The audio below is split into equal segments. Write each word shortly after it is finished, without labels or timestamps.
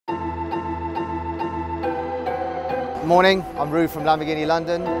Morning, I'm Rue from Lamborghini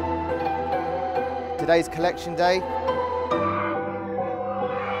London. Today's collection day.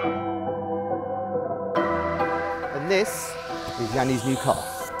 And this is Yianni's new car.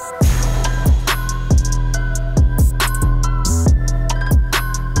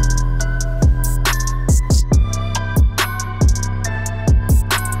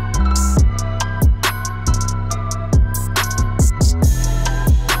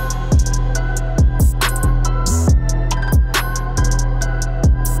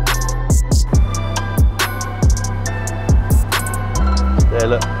 There,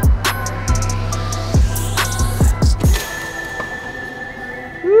 look.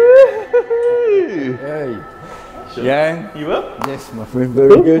 Hey. Yang. You up? Yes, my friend,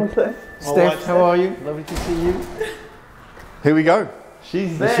 very good. Steph, how are you? Lovely to see you. Here we go.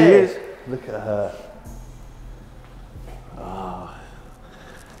 She's there. She is. Look at her. Oh.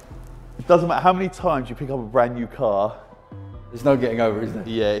 It doesn't matter how many times you pick up a brand new car. There's no getting over it, is there?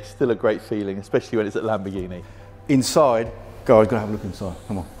 Yeah, it's still a great feeling, especially when it's at Lamborghini. Inside, go, I've got to have a look inside.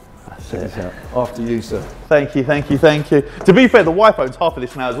 Come on. Check this out. After you, sir. Thank you, thank you, thank you. To be fair, the wife owns half of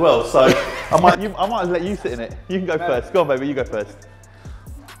this now as well, so I might let you sit in it. You can go first. Go on, baby, you go first.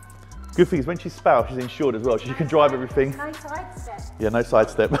 Good thing is when she's spouse, she's insured as well, so she can drive everything. No sidestep. Yeah, no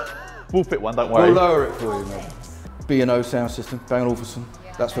sidestep. We'll fit one, don't worry. We'll lower it for you, mate. B&O sound system, Bang & Olufsen.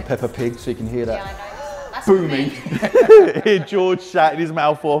 That's for Peppa Pig, so you can hear that. Yeah, I know. That's Booming. Hear George shouting his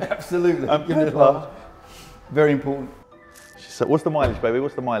mouth off. Absolutely. Give it a laugh. Very important. So what's the mileage, baby?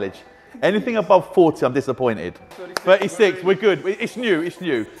 What's the mileage? Anything above 40, I'm disappointed. 36, we're good. It's new, it's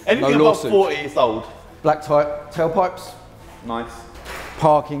new. Anything above 40, it's old. Black type tailpipes. Nice.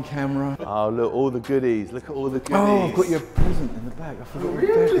 Parking camera. Oh, look, all the goodies. Look at all the goodies. Oh, I've got your present in the bag. I forgot.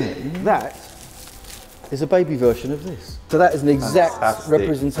 Really? That is a baby version of this. So that is an exact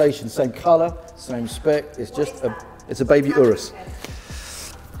representation. Same colour, same spec. It's just it's a baby Urus.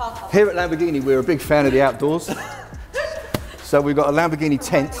 Here at Lamborghini, we're a big fan of the outdoors. So we've got a Lamborghini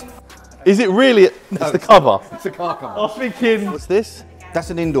tent. Is it really? No, it's the cover. It's a car cover. I was thinking, what's this? That's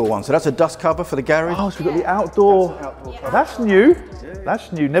an indoor one. So that's a dust cover for the garage. Oh, so we've got the outdoor. That's new.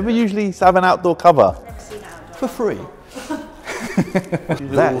 That's new. Never usually have an outdoor cover. For free.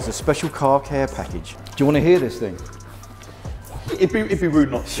 That is a special car care package. Do you want to hear this thing? It'd be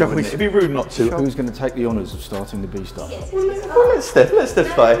rude not to. It'd be rude not to. Who's going to take the honours of starting the B Star? Well, let's Steph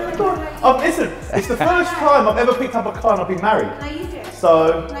start. Listen, it's the first time I've ever picked up a car and I've been married. No, you do.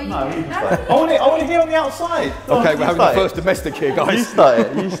 So, no, you can start. I want to hear on the outside. Okay, we're having the first domestic here, guys. You start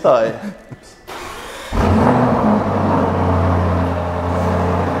it, you start it.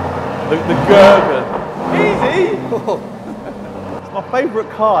 The Gurgen. Easy. It's my favourite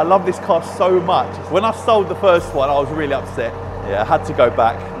car. I love this car so much. When I sold the first one, I was really upset. Yeah, I had to go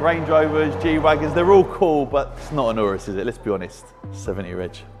back. Range Rovers, G-Wagons, they're all cool, but it's not an Urus, is it? Let's be honest. 70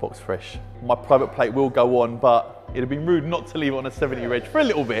 reg, box fresh. My private plate will go on, but it'd have been rude not to leave it on a 70 reg for a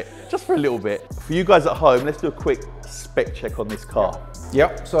little bit, just for a little bit. For you guys at home, let's do a quick spec check on this car.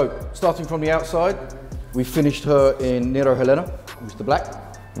 Yep, so starting from the outside, we finished her in Nero Helena, Mr. Black.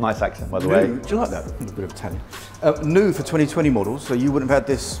 Nice accent, by the way. Do you like that? A little bit of Italian. New for 2020 models, so you wouldn't have had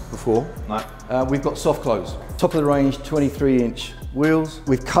this before. No. We've got soft close. Top of the range, 23-inch wheels.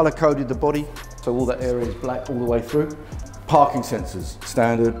 We've colour-coded the body, so all that area is black all the way through. Parking sensors,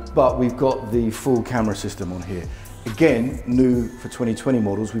 standard, but we've got the full camera system on here. Again, new for 2020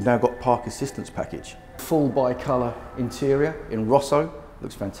 models, we've now got park assistance package. Full bi-colour interior in Rosso,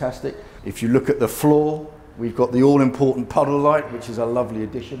 looks fantastic. If you look at the floor, we've got the all-important puddle light, which is a lovely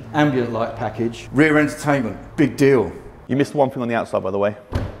addition. Ambient light package. Rear entertainment, big deal. You missed one thing on the outside, by the way.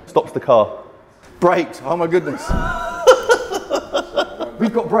 Stops the car. Brakes, oh my goodness.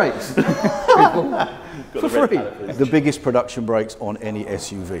 We've got brakes. For free. The biggest production brakes on any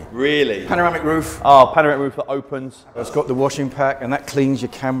SUV. Really? Panoramic roof. Oh, panoramic roof that opens. It's got the washing pack, and that cleans your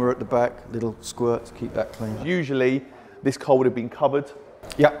camera at the back. Little squirt to keep that clean. Usually, this car would have been covered.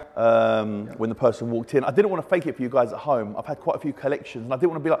 Yep. When the person walked in. I didn't want to fake it for you guys at home. I've had quite a few collections, and I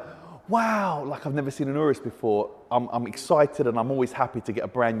didn't want to be like, wow, like I've never seen an Urus before. I'm excited, and I'm always happy to get a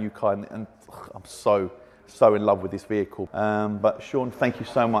brand new car, and I'm so in love with this vehicle. But Sean, thank you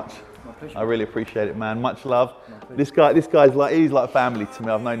so much. My pleasure. I really appreciate it, man. Much love. This guy's like, he's like family to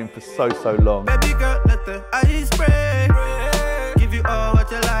me. I've known him for so long. Baby girl, let the ice break. Give you all what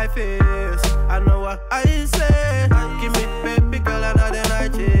your life is. I know what I say. Give me, baby girl, another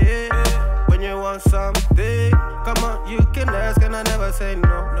night, yeah. When you want something, come on, you can ask and I never say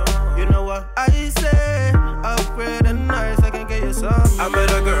no. You know what I say. Upgrade and nice, I can get you some. I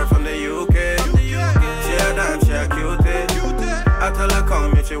met a girl from the UK. She a damn, she a cutie. I tell her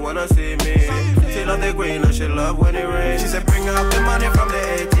come if she wanna see me. She she love the green and she love when it rains. She said bring up the money from the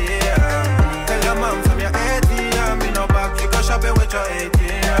ATM. Tell your mom from your ATM. Me no back, you go shopping with your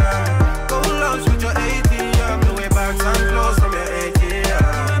ATM. Go lunch with your ATM. The way bags and clothes from your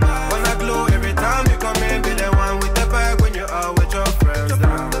ATM. When I glow every time you come in, be the one with the bag when you are with your friends.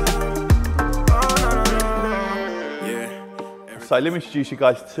 So let me introduce you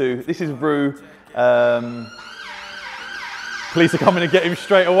guys to, this is Rue. Police are coming to get him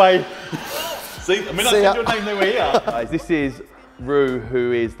straight away. See, I mean, I said your name, they were here. Guys, this is Rue,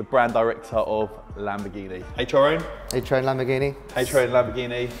 who is the brand director of Lamborghini. HR Owen? HR Lamborghini. HR Owen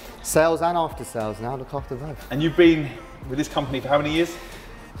Lamborghini. Sales and after sales now, look after both. And you've been with this company for how many years?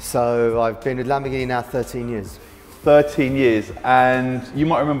 So I've been with Lamborghini now 13 years. 13 years, and you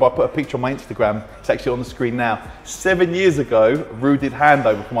might remember I put a picture on my Instagram, it's actually on the screen now. 7 years ago, Rue did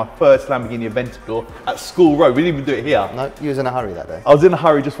handover for my first Lamborghini Aventador at School Road. We didn't even do it here. No, you was in a hurry that day. I was in a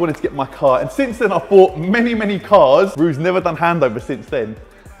hurry, just wanted to get my car, and since then I've bought many, many cars. Rue's never done handover since then.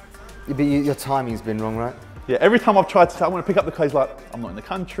 But your timing's been wrong, right? Yeah, every time I've tried to say, I want to pick up the car, he's like, I'm not in the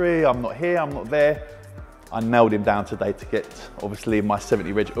country, I'm not here, I'm not there. I nailed him down today to get, obviously, my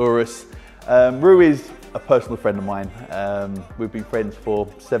 70 Reg Urus. Rue is a personal friend of mine. We've been friends for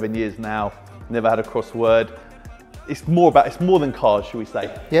 7 years now. Never had a cross word. It's more than cars, should we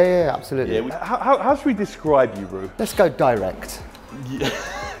say? Yeah, absolutely. Yeah. How should we describe you, Rue? Let's go direct.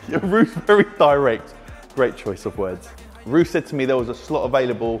 Yeah, Rue's very direct. Great choice of words. Rue said to me there was a slot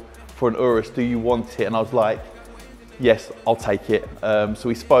available for an Urus. Do you want it? And I was like, yes, I'll take it. So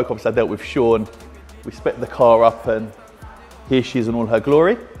we spoke. Obviously, I dealt with Sean. We spec the car up, and here she is in all her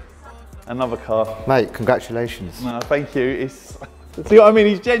glory. Another car. Mate, congratulations. No, thank you. See what I mean?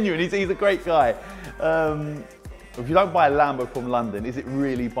 He's genuine. He's a great guy. If you don't buy a Lambo from London, is it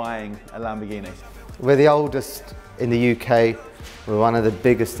really buying a Lamborghini? We're the oldest in the UK. We're one of the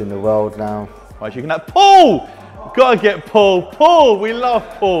biggest in the world now. Right, you can have Paul! Gotta get Paul. Paul, we love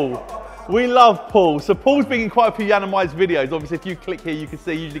Paul. We love Paul. So Paul's been in quite a few Yiannimize videos. Obviously, if you click here, you can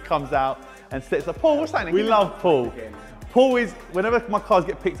see he usually comes out and sets up. Paul, what's happening? We love Paul. Paul is, whenever my cars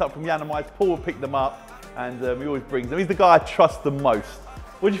get picked up from Yiannimize, Paul will pick them up, and he always brings them. He's the guy I trust the most.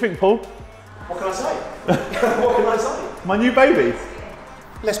 What do you think, Paul? What can I say? What can I say? My new baby.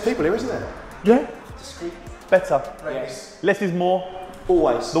 Less people here, isn't there? Yeah. Discreet. Better. Yes. Less is more.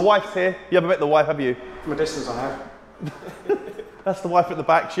 Always. The wife's here. You haven't met the wife, have you? From a distance I have. That's the wife at the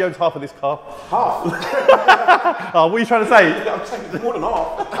back. She owns half of this car. Half? Oh, what are you trying to say? I'm saying more than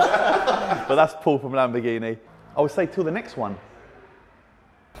half. But that's Paul from Lamborghini. I would say till the next one.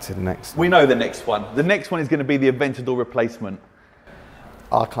 To the next. We know the next one. The next one is going to be the Aventador replacement.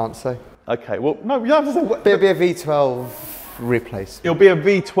 I can't say. Okay, well, no, you don't have to say what. It'll be a V12 replacement. It'll be a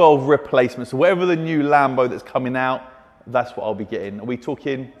V12 replacement. So whatever the new Lambo that's coming out, that's what I'll be getting. Are we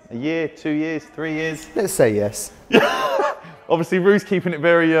talking a year, 2 years, 3 years? Let's say yes. Obviously, Rue's keeping it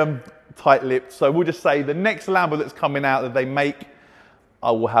very tight-lipped. So we'll just say the next Lambo that's coming out that they make,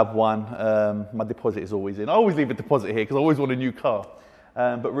 I will have one. My deposit is always in. I always leave a deposit here because I always want a new car.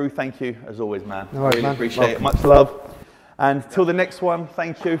 But Rue, thank you as always, man. No worries, really man. appreciate it. Much love. And till the next one,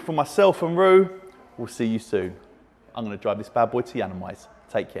 thank you from myself and Rue. We'll see you soon. I'm going to drive this bad boy to Yiannimize.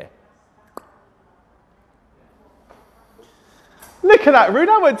 Take care. Look at that, Rue.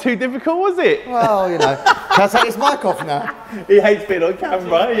 That wasn't too difficult, was it? Well, you know. Can I take this mic off now? He hates being on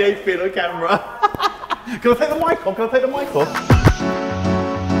camera. He hates being on camera. Can I take the mic off? Can I take the mic off?